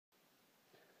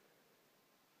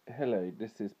Hello,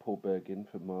 this is Paul Bergin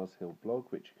from Mars Hill Blog,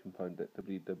 which you can find at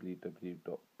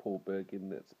www.paulbergin,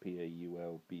 that's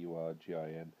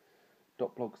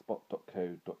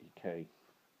paulburgin.blogspot.co.uk.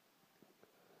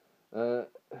 Uh,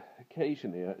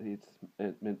 Occasionally, it's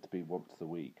meant to be once a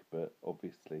week, but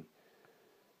obviously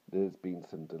there's been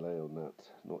some delay on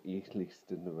that, not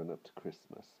least in the run-up to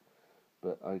Christmas.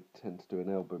 But I tend to do an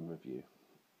album review,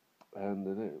 and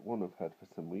the one I've had for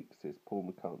some weeks is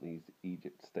Paul McCartney's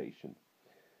Egypt Station.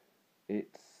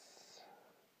 It's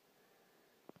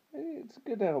a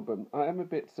good album. I am a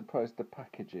bit surprised the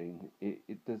packaging.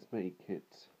 It does make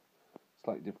it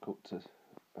slightly difficult to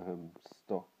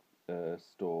store.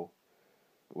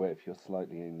 Where if you're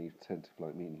slightly only attentive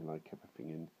like me and you like everything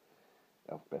in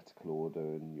alphabetical order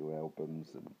and your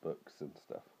albums and books and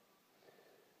stuff,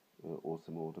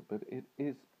 awesome order. But it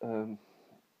is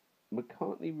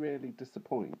McCartney rarely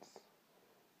disappoints.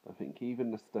 I think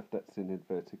even the stuff that's in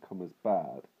inverted commas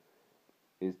bad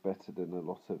is better than a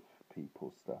lot of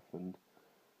people's stuff, and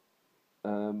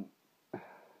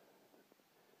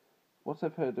what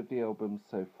I've heard of the album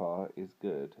so far is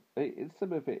good.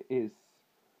 Some of it is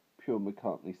pure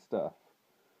McCartney stuff.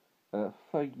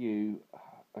 For You,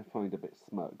 I find a bit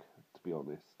smug, to be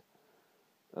honest.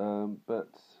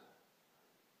 But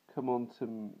Come On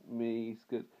to Me is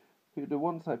good. The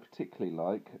ones I particularly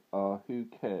like are Who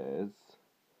Cares.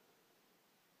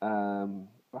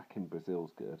 Back in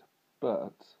Brazil's good,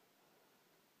 but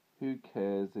Who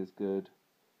Cares is good,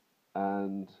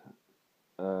 and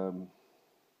I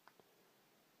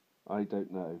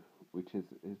Don't Know, which is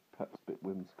perhaps a bit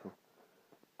whimsical.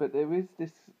 But there is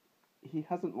this, he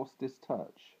hasn't lost his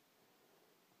touch.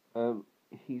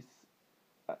 He's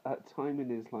at a time in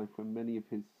his life when many of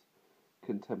his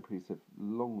contemporaries have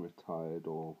long retired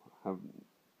or haven't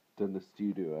done a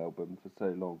studio album for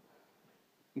so long.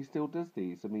 He still does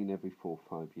these, I mean every 4 or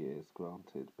 5 years,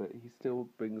 granted, but he still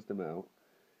brings them out.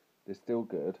 They're still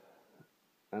good,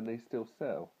 and they still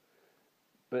sell.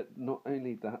 But not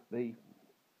only that, the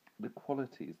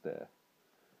quality is there.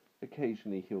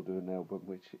 Occasionally he'll do an album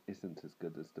which isn't as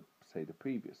good as the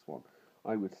previous one.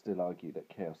 I would still argue that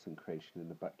Chaos and Creation in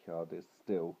the Backyard is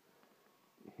still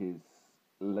his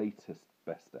latest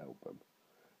best album.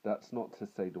 That's not to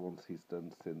say the ones he's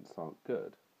done since aren't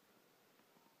good,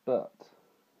 but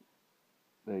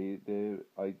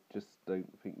I just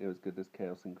don't think they're as good as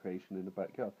Chaos and Creation in the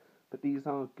Backyard. But these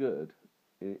are good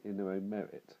in their own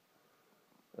merit,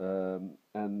 and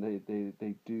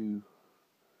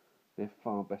they're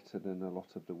far better than a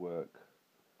lot of the work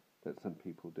that some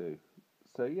people do.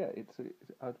 So yeah, it's if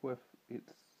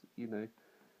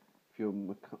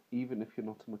you're even if you're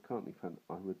not a McCartney fan,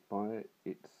 I would buy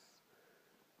it.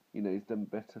 He's done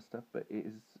better stuff, but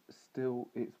it's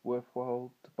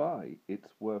worthwhile to buy.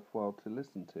 It's worthwhile to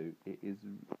listen to.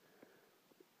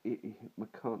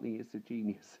 McCartney is a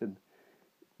genius, and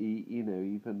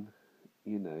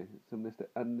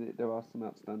and there are some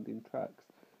outstanding tracks.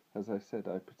 As I said,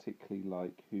 I particularly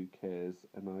like Who Cares,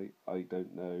 and I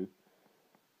Don't Know,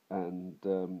 and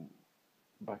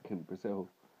Back in Brazil.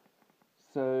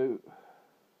 So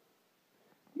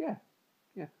yeah,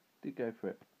 do go for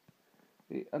it.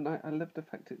 And I love the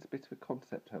fact it's a bit of a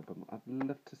concept album. I'd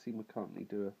love to see McCartney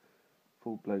do a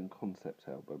full-blown concept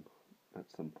album at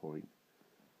some point.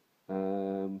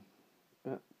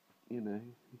 But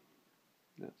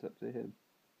that's up to him.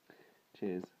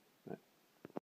 Cheers.